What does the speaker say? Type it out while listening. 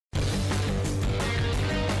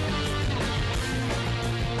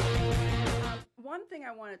one thing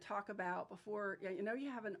I want to talk about before, you know,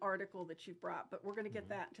 you have an article that you've brought, but we're going to get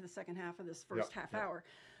that to the second half of this first half hour.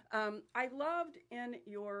 I loved in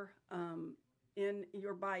your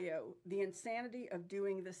bio the insanity of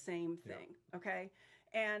doing the same thing. Okay,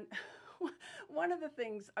 and one of the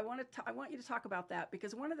things I want you to talk about that,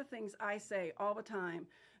 because one of the things I say all the time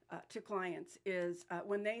to clients is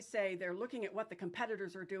when they say they're looking at what the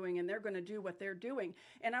competitors are doing and they're going to do what they're doing.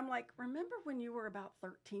 And I'm like, remember when you were about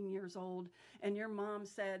 13 years old and your mom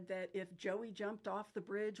said that if Joey jumped off the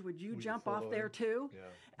bridge, would you jump off there too?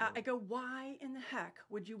 I go, why in the heck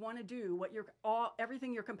would you want to do what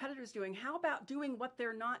everything your competitors doing? How about doing what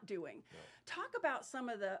they're not doing? Talk about some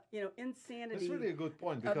of the, you know, insanity. That's really a good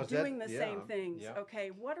point, because of doing the same things. Okay,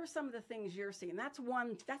 what are some of the things you're seeing? That's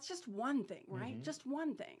just one thing, right? Just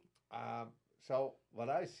one thing. So what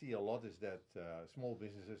I see a lot is that small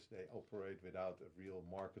businesses, they operate without a real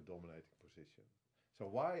market dominating position. So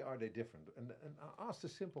why are they different? And I ask the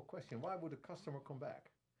simple question: why would a customer come back?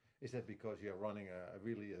 Is that because you're running a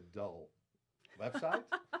really dull website?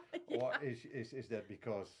 Or is that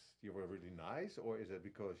because you were really nice? Or is it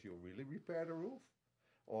because you really repaired a roof?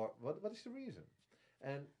 Or what is the reason?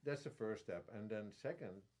 And that's the first step. And then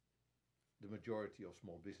second, the majority of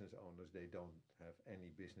small business owners, they don't have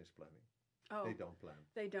any business planning. Oh, they don't plan.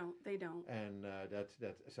 They don't. And that's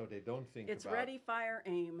so they don't think it's about, ready, fire,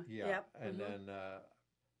 aim. Yeah. Yep. And then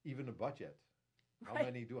even a budget. How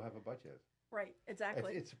many do have a budget? Right,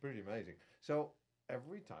 exactly. It's pretty amazing. So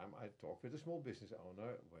every time I talk with a small business owner,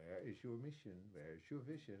 where is your mission? Where is your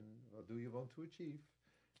vision? What do you want to achieve?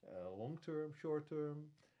 Long term, short term?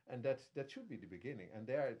 And that should be the beginning. And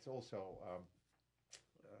there it's also,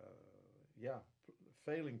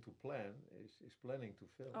 failing to plan is planning to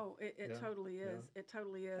fail. Oh, it totally is. It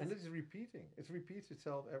totally is. And it is repeating. It repeats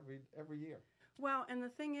itself every year. Well, and the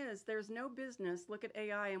thing is, there's no business, look at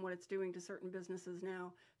AI and what it's doing to certain businesses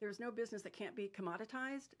now. There's no business that can't be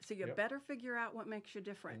commoditized. So you better figure out what makes you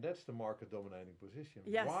different. And that's the market dominating position.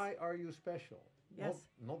 Yes. Why are you special? Yes.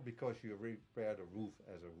 Not because you repaired a roof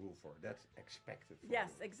as a roofer. That's expected.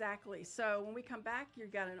 Yes, exactly. So when we come back,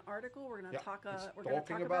 you've got an article. We're going to talk. We're going to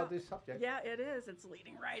talk about this subject. Yeah, it is. It's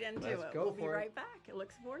leading right into Let's it. go We'll for be it. right back. It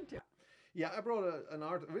looks forward to it. Yeah, I brought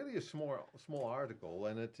really a small article,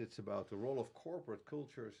 and it's about the role of corporate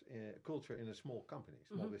culture in a small company,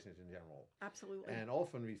 small business in general. Absolutely. And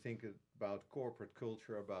often we think about corporate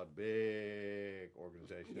culture about big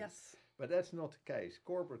organizations. Yes. But that's not the case.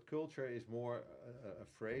 Corporate culture is more a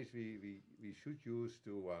phrase we should use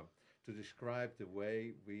to describe the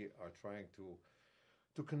way we are trying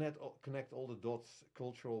to connect all the dots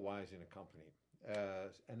cultural wise in a company.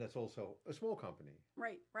 And that's also a small company.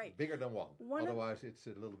 Right. Bigger than one. Otherwise, it's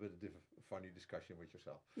a little bit of funny discussion with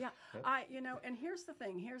yourself. Yeah. And here's the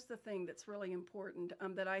thing that's really important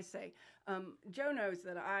that I say. Joe knows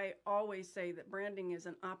that I always say that branding is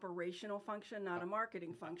an operational function, not a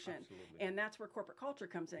marketing function. Absolutely. And that's where corporate culture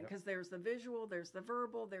comes in, because there's the visual, there's the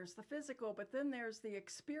verbal, there's the physical, but then there's the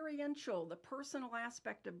experiential, the personal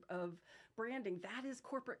aspect of branding. That is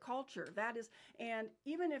corporate culture. And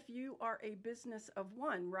even if you are a business of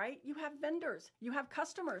one, right? You have vendors, you have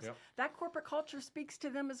customers. Yep. That corporate culture speaks to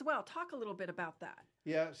them as well. Talk a little bit about that.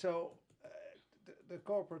 Yeah, so the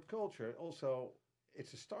corporate culture also,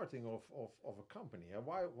 it's a starting of a company. And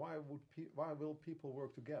why will people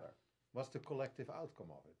work together? What's the collective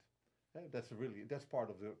outcome of it? That's part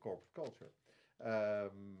of the corporate culture.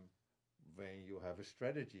 When you have a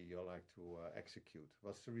strategy you like to execute,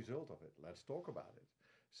 what's the result of it? Let's talk about it.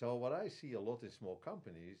 So what I see a lot in small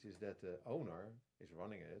companies is that the owner is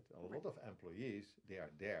running it. A lot of employees, they are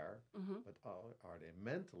there, but are they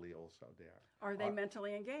mentally also there? Are they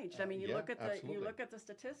mentally engaged? I mean, you look at the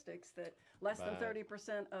statistics that less than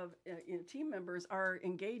 30% of team members are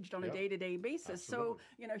engaged on a day-to-day basis. Absolutely.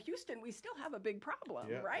 So, Houston, we still have a big problem,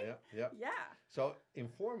 right? Yeah. So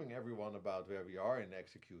informing everyone about where we are in the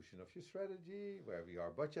execution of your strategy, where we are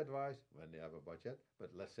budget-wise, when they have a budget,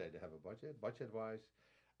 but let's say they have a budget-wise.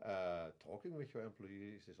 Talking with your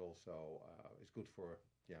employees is also is good for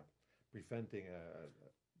preventing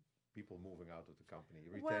people moving out of the company,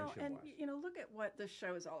 retention-wise. Well, and look at what this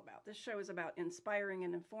show is all about. This show is about inspiring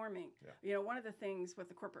and informing. Yeah. One of the things with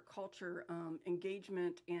the corporate culture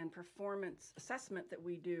engagement and performance assessment that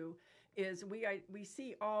we do is we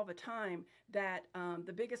see all the time that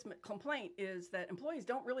the biggest complaint is that employees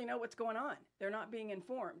don't really know what's going on. They're not being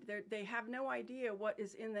informed. They have no idea what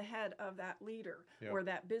is in the head of that leader or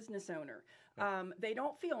that business owner. They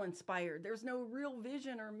don't feel inspired. There's no real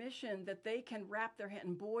vision or mission that they can wrap their head.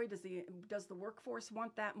 And boy, does the workforce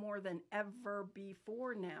want that more than ever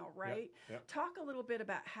before now, right? Yeah. Talk a little bit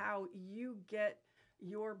about how you get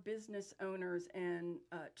your business owners and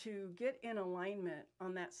to get in alignment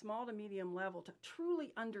on that small to medium level to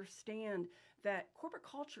truly understand that corporate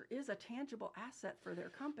culture is a tangible asset for their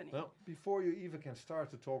company? Well, before you even can start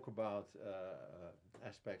to talk about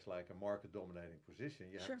aspects like a market dominating position,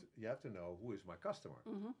 Sure. you have to know who is my customer.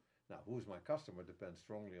 Hmm. Now, who is my customer depends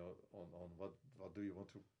strongly on what do you want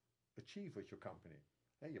to achieve with your company,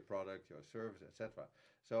 your product, your service, etc.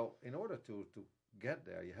 So in order to get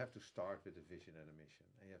there, you have to start with a vision and a mission,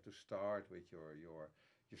 and you have to start with your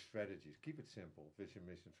strategies. Keep it simple: vision,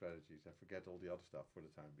 mission, strategies, and forget all the other stuff for the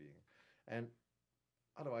time being. And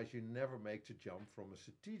otherwise, you never make the jump from a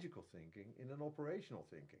strategical thinking in an operational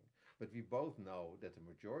thinking. But we both know that the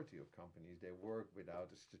majority of companies, they work without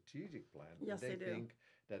a strategic plan. Yes, And they do. think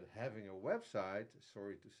that having a website,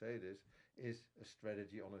 sorry to say this, is a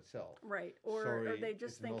strategy on itself. Right. Or Sorry, they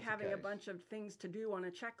just it's think not the having a case. bunch of things to do on a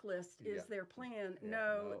checklist is Yeah. their plan. Yeah,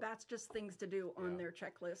 No, no. that's just things to do on Yeah. their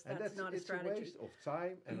checklist. And That's not a it's strategy. a waste of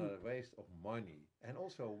time and a waste of money, and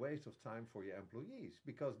also a waste of time for your employees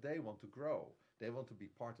because they want to grow. They want to be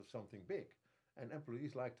part of something big, and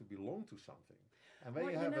employees like to belong to something. And when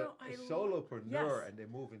Well, you you have know, a I solopreneur yes. and they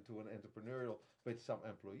move into an entrepreneurial with some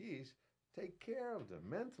employees, take care of them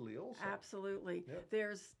mentally also. Absolutely. Yep.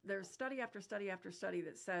 There's study after study after study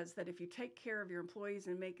that says that if you take care of your employees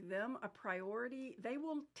and make them a priority, they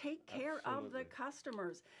will take care of the Absolutely.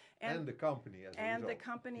 customers And the company as a and the result.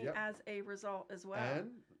 company Yep. as a result as well.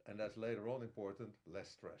 And that's later on important, less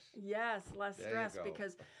stress. Yes, less There you stress go.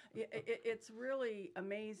 because it's really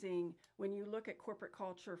amazing when you look at corporate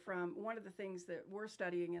culture from one of the things that we're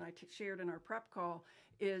studying and I shared in our prep call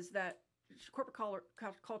is that corporate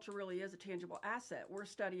culture really is a tangible asset. We're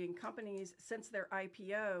studying companies since their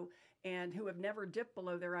IPO and who have never dipped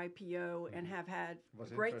below their IPO and have had Was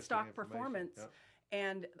great interesting stock information. performance. Yeah.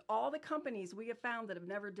 And all the companies we have found that have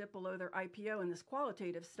never dipped below their IPO in this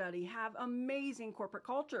qualitative study have amazing corporate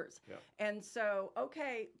cultures. Yeah. And so,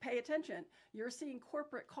 okay, pay attention. You're seeing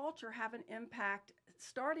corporate culture have an impact,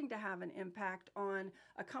 starting to have an impact on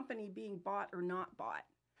a company being bought or not bought.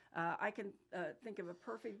 I can think of a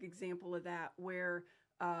perfect example of that where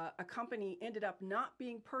a company ended up not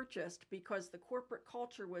being purchased because the corporate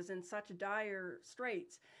culture was in such dire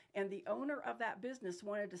straits, and the owner of that business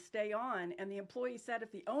wanted to stay on, and the employee said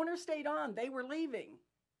if the owner stayed on, they were leaving.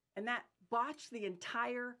 And that botched the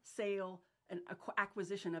entire sale and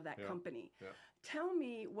acquisition of that Yeah. company. Yeah. Tell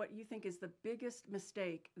me what you think is the biggest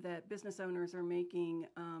mistake that business owners are making,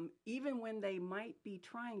 even when they might be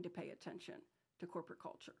trying to pay attention to corporate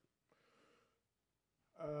culture.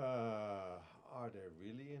 Are they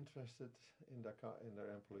really interested in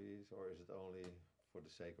their employees, or is it only for the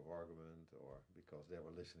sake of argument, or because they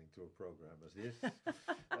were listening to a program as this?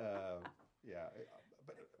 Yeah,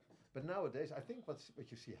 but nowadays I think what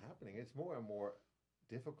you see happening, it's more and more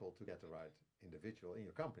difficult to get the right individual in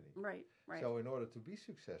your company. Right, right. So in order to be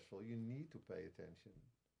successful, you need to pay attention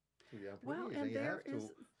to the employees, Well, and you there's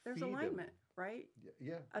have to feed alignment, them. right?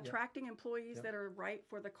 Yeah. Attracting employees Yeah. that are right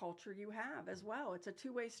for the culture you have as well. It's a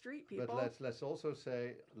two-way street, people. But let's also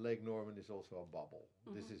say Lake Norman is also a bubble.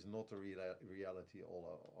 This is not the reality all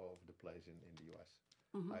over the place in the US.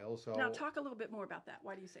 I also Now, talk a little bit more about that.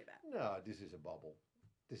 Why do you say that? No, this is a bubble.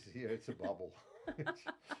 This is here. It's a bubble.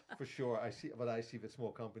 For sure. I see with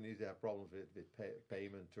small companies. They have problems with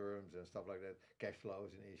payment terms and stuff like that. Cash flow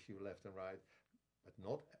is an issue left and right, but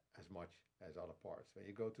not as much as other parts. When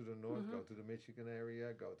you go to the north, go to the Michigan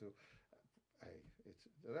area, go to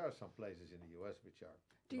there are some places in the U.S. which are.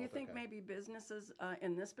 Do you not think okay. maybe businesses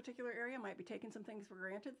in this particular area might be taking some things for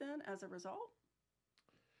granted then as a result?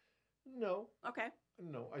 No, Okay.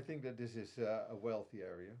 no. I think that this is a wealthy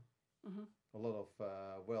area. A lot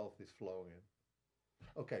of wealth is flowing in.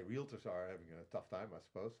 Okay, realtors are having a tough time, I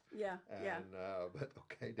suppose. Yeah, yeah. But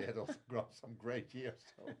okay, they had also grown some great years,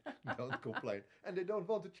 so don't complain. And they don't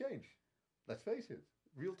want to change. Let's face it.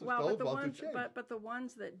 Realtors don't want to change. But the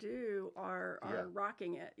ones that do are Yeah.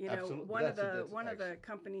 rocking it. You know, Absolutely. one of That's the excellent.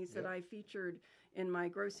 companies that Yeah. I featured in my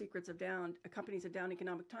Grow Secrets of Down, companies at Down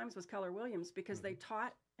Economic Times was Keller Williams because they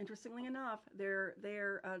taught, interestingly enough, their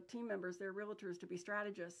team members, their realtors to be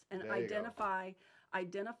strategists and There you go.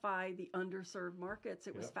 identify the underserved markets.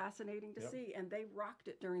 It was Yep. fascinating to Yep. see, and they rocked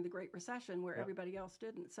it during the Great Recession where Yep. everybody else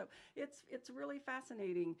didn't. So it's really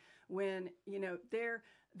fascinating when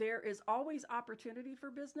there is always opportunity for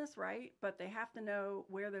business, right? But they have to know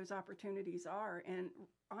where those opportunities are. And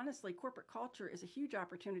honestly, corporate culture is a huge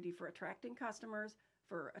opportunity for attracting customers,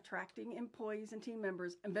 for attracting employees and team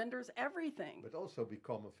members and vendors, everything. But also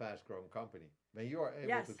become a fast-growing company. When you are able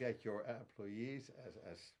Yes. to get your employees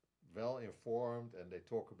as well informed, and they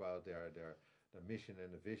talk about the mission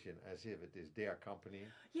and the vision as if it is their company,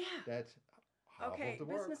 Yeah. that's half Okay, of the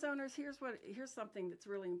work. business owners, here's something that's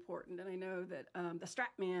really important, and I know that the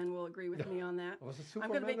Strap Man will agree with me on that. Was it I'm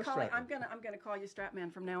going to Superman be or calling. Stratman? I'm going to call you Strap Man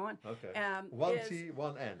from now on. Okay. One Is- T,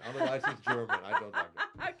 one N. Otherwise, it's German. I don't like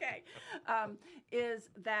that. Okay, is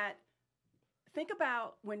that think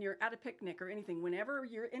about when you're at a picnic or anything, whenever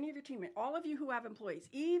you're any of your teammates, all of you who have employees,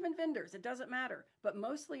 even vendors, it doesn't matter, but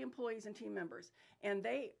mostly employees and team members. And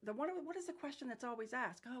what is the question that's always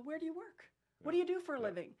asked? Oh, where do you work? What do you do for a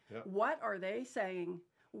living? Yeah. What are they saying?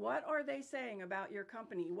 What are they saying about your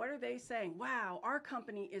company? What are they saying? Wow, our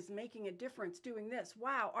company is making a difference doing this.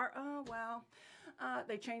 Wow,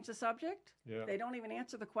 they change the subject. Yeah. They don't even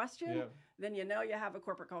answer the question. Yeah. Then you know you have a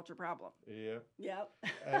corporate culture problem. Yeah. Yep.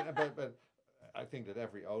 But I think that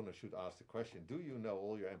every owner should ask the question, do you know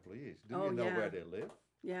all your employees? Do Oh, you know yeah. where they live?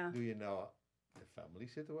 Yeah. Do you know the family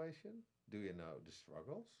situation? Do you know the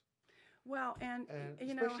struggles? Well, and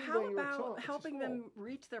And how especially when you're about it's helping small. them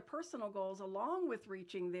reach their personal goals along with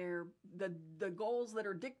reaching the goals that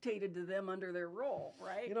are dictated to them under their role,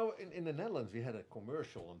 right? In the Netherlands, we had a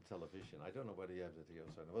commercial on television. I don't know whether you have that here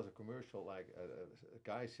also. There was a commercial like a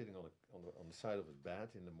guy sitting on the side of his bed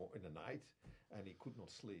in the night, and he could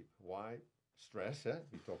not sleep. Why? Stress.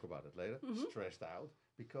 We talk about it later. Stressed out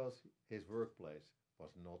because his workplace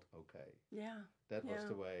was not okay. Yeah. That was Yeah.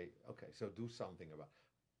 the way. Okay, so do something about.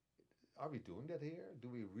 Are we doing that here? Do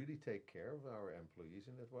we really take care of our employees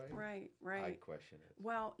in that way? Right. I Right. question it.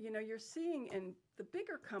 Well, you're seeing in the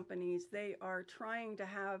bigger companies, they are trying to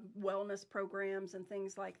have wellness programs and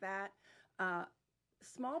things like that.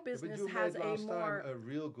 Small But business you has made a last more. time a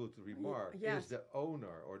real good remark. yes. Is the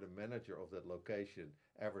owner or the manager of that location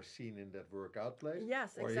ever seen in that workout place?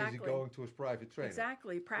 Yes, Or exactly. is he going to his private trainer?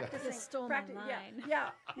 Exactly, practicing. You stole my line. Yeah.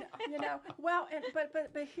 Well,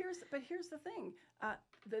 but here's the thing: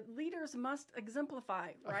 the leaders must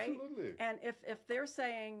exemplify, right? Absolutely. And if they're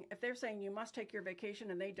saying you must take your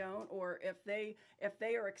vacation and they don't, or if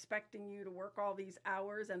they are expecting you to work all these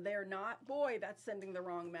hours and they're not, boy, that's sending the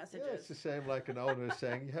wrong Yeah, it's messages. the same like an owner is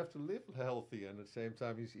saying you have to live healthy, and at the same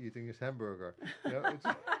time he's eating his hamburger. It's,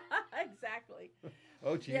 Exactly.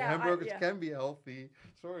 oh, gee, Yeah, hamburgers yeah. can be healthy.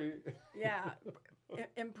 Sorry. Yeah.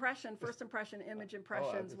 First impression, image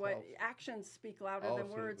impressions. it What helps. actions speak louder than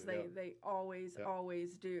words? Absolutely, They always Yeah.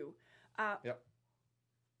 always do. Yep.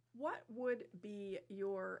 What would be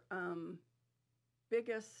your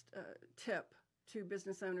biggest tip to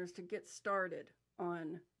business owners to get started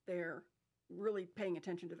on their really paying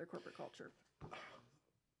attention to their corporate culture?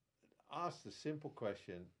 Ask the simple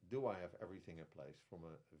question, do I have everything in place from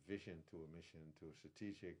a vision to a mission to a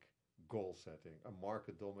strategic goal setting, a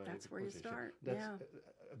market dominating That's where you position? start, That's, yeah.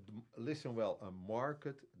 Listen well, a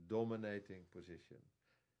market dominating position.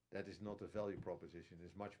 That is not a value proposition,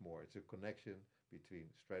 it's much more. It's a connection between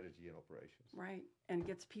strategy and operations. Right. And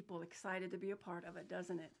gets people excited to be a part of it,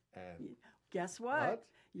 doesn't it? And Guess what?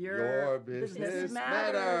 Your business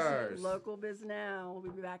matters. Local Biz Now.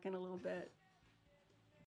 We'll be back in a little bit.